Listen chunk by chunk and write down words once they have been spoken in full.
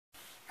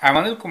I'm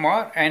Anil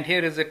Kumar, and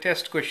here is a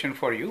test question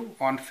for you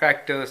on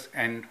factors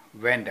and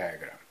Venn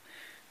diagram.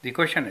 The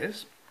question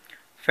is,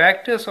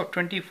 factors of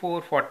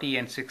 24, 40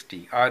 and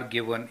 60 are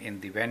given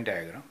in the Venn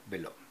diagram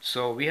below.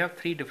 So we have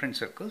three different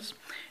circles,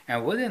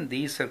 and within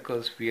these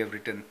circles we have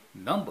written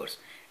numbers,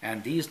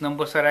 and these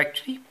numbers are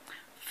actually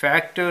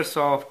factors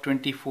of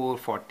 24,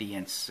 40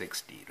 and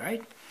 60,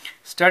 right?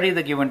 Study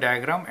the given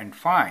diagram and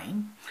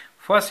find.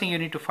 First thing you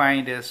need to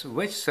find is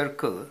which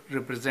circle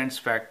represents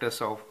factors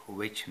of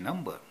which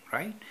number,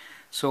 right?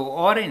 So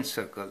orange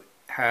circle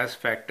has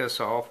factors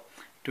of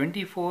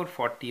 24,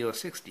 40 or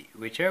 60,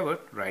 whichever,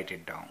 write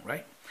it down,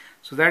 right?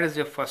 So that is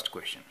your first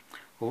question.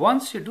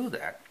 Once you do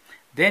that,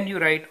 then you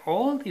write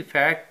all the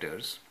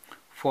factors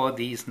for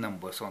these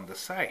numbers on the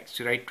side.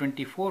 So you write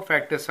 24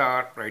 factors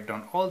write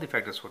down all the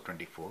factors for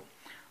 24,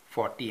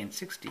 40 and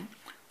 60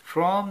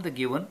 from the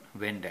given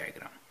Venn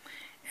diagram.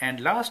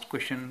 And last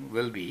question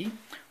will be,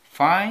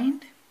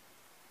 find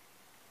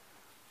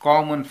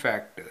common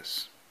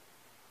factors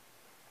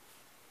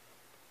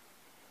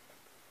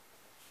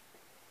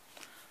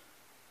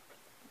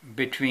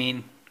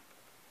between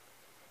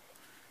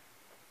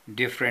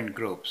different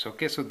groups.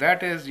 Okay, so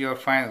that is your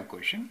final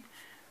question.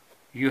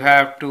 You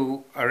have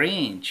to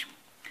arrange,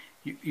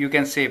 you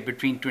can say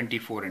between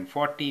 24 and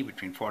 40,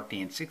 between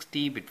 40 and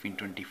 60, between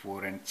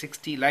 24 and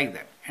 60, like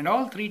that, and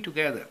all three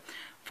together.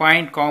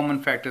 Find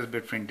common factors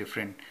between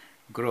different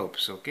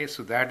groups. Okay,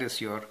 so that is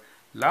your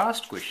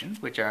last question,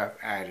 which I have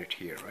added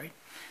here, right?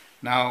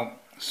 Now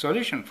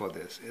solution for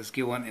this is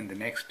given in the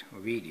next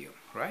video,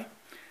 right?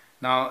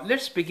 Now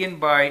let's begin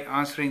by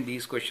answering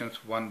these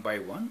questions one by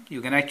one. You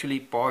can actually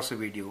pause the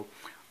video,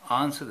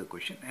 answer the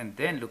question, and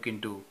then look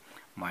into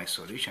my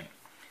solution.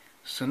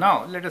 So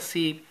now let us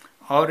see,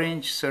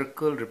 orange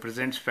circle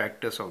represents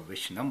factors of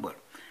which number.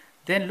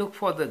 Then look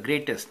for the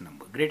greatest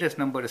number. Greatest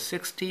number is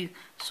 60,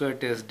 so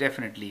it is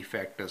definitely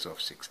factors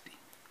of 60.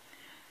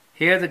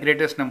 Here the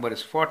greatest number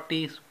is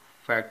 40,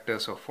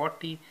 factors of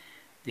 40.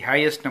 The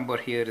highest number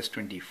here is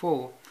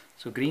 24,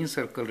 so green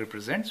circle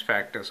represents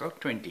factors of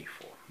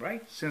 24,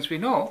 right? Since we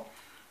know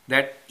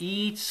that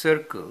each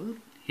circle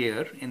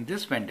here in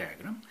this Venn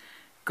diagram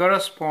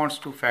corresponds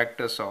to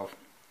factors of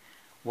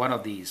one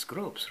of these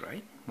groups,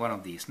 right? One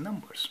of these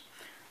numbers.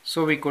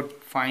 So we could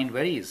find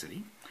very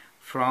easily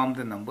from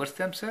the numbers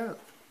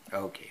themselves.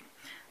 Okay,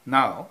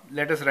 now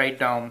let us write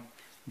down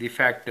the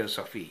factors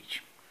of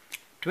each.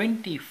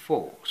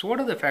 24. So what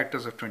are the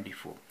factors of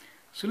 24?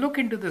 So look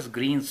into this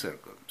green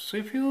circle. So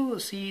if you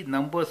see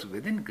numbers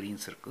within green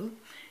circle,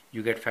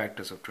 you get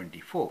factors of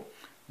 24.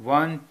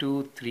 1,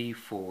 2, 3,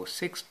 4,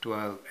 6,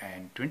 12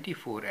 and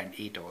 24 and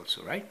 8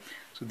 also, right?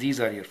 So these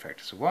are your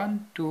factors.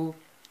 1, 2,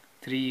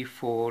 3,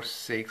 4,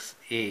 6,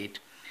 8,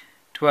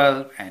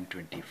 12 and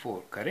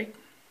 24, correct?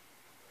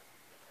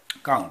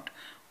 Count.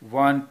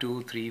 1,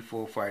 2, 3,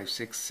 4, 5,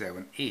 6,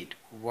 7, 8.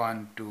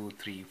 1, 2,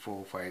 3,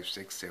 4, 5,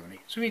 6, 7, 8.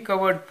 So we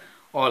covered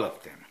all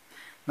of them.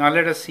 Now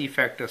let us see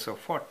factors of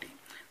 40.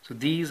 So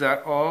these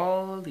are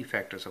all the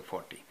factors of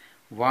 40.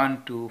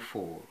 1, 2,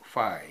 4,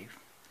 5,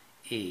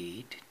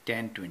 8,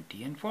 10,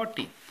 20 and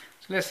 40.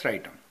 So let's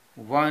write down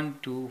 1,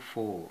 2,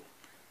 4,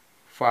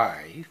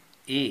 5,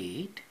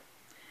 8,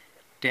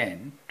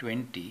 10,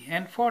 20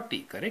 and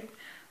 40, correct?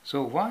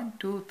 So 1,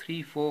 2,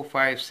 3, 4,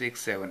 5,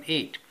 6, 7,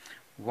 8.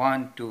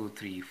 1, 2,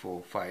 3,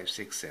 4, 5,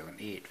 6, 7,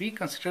 8. We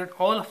considered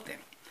all of them.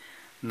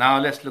 Now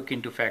let's look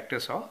into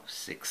factors of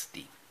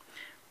 60.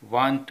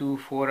 1, 2,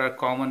 4 are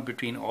common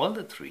between all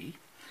the three.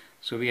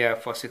 So we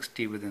have for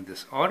 60 within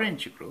this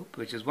orange group,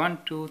 which is 1,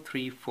 2,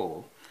 3,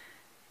 4.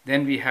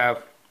 Then we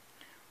have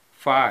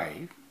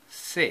 5,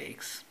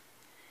 6,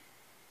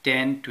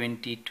 10,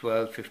 20,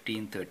 12,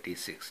 15, 30,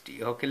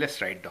 60. Okay,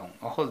 let's write down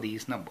all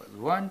these numbers.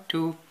 1,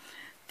 2,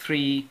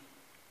 3,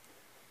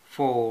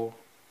 4,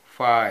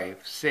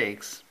 5,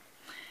 6.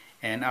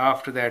 And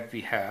after that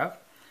we have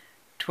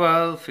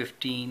 12,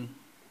 15,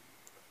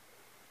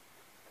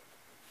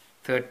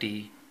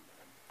 30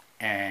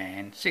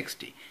 and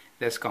 60.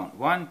 Let's count.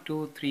 1,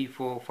 2, 3,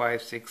 4,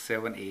 5, 6,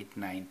 7, 8,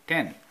 9,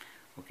 10.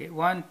 Okay,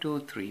 1, 2,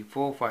 3,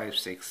 4, 5,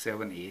 6,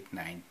 7, 8,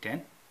 9,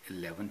 10,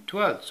 11,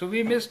 12. So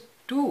we missed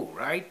 2,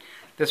 right?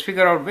 Let's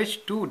figure out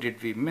which 2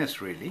 did we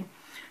miss really.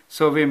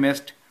 So we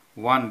missed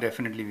 1,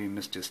 definitely we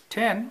missed is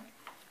 10.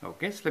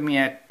 Okay, so let me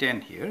add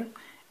 10 here.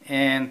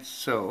 And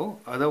so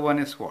other one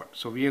is what?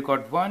 So we have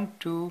got 1,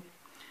 2,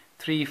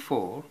 3,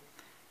 4.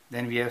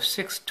 Then we have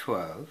 6,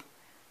 12,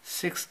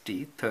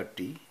 60,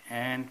 30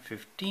 and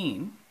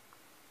 15.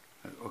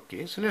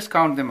 Okay, so let's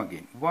count them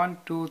again. 1,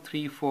 2,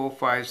 3, 4,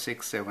 5,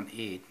 6, 7,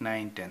 8,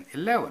 9, 10,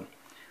 11.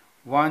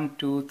 1,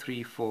 2,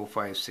 3, 4,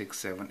 5, 6,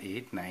 7,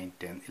 8, 9,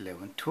 10,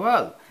 11,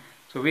 12.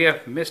 So we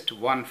have missed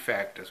one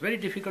factor. It's very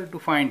difficult to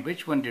find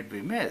which one did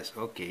we miss.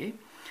 Okay,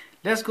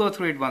 let's go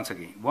through it once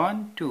again.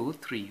 1, 2,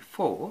 3,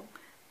 4,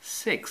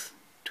 6,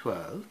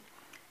 12,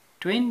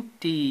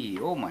 20.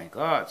 Oh my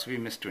God, so we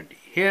missed 20.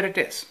 Here it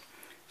is.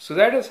 So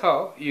that is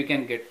how you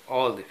can get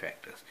all the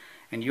factors.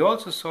 And you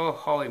also saw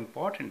how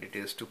important it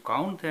is to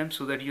count them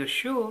so that you're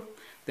sure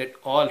that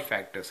all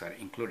factors are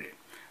included.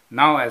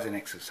 Now as an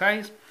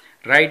exercise,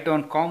 Write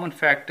down common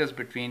factors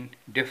between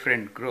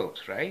different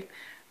groups, right?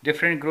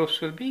 Different groups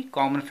will be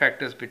common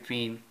factors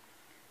between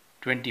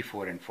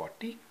 24 and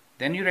 40.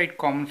 Then you write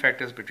common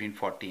factors between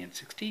 40 and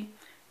 60,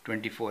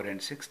 24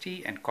 and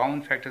 60, and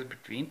common factors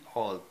between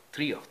all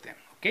three of them.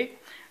 Okay,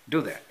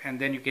 do that, and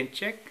then you can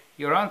check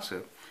your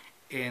answer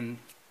in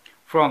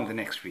from the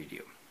next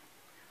video.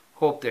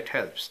 Hope that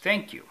helps.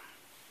 Thank you.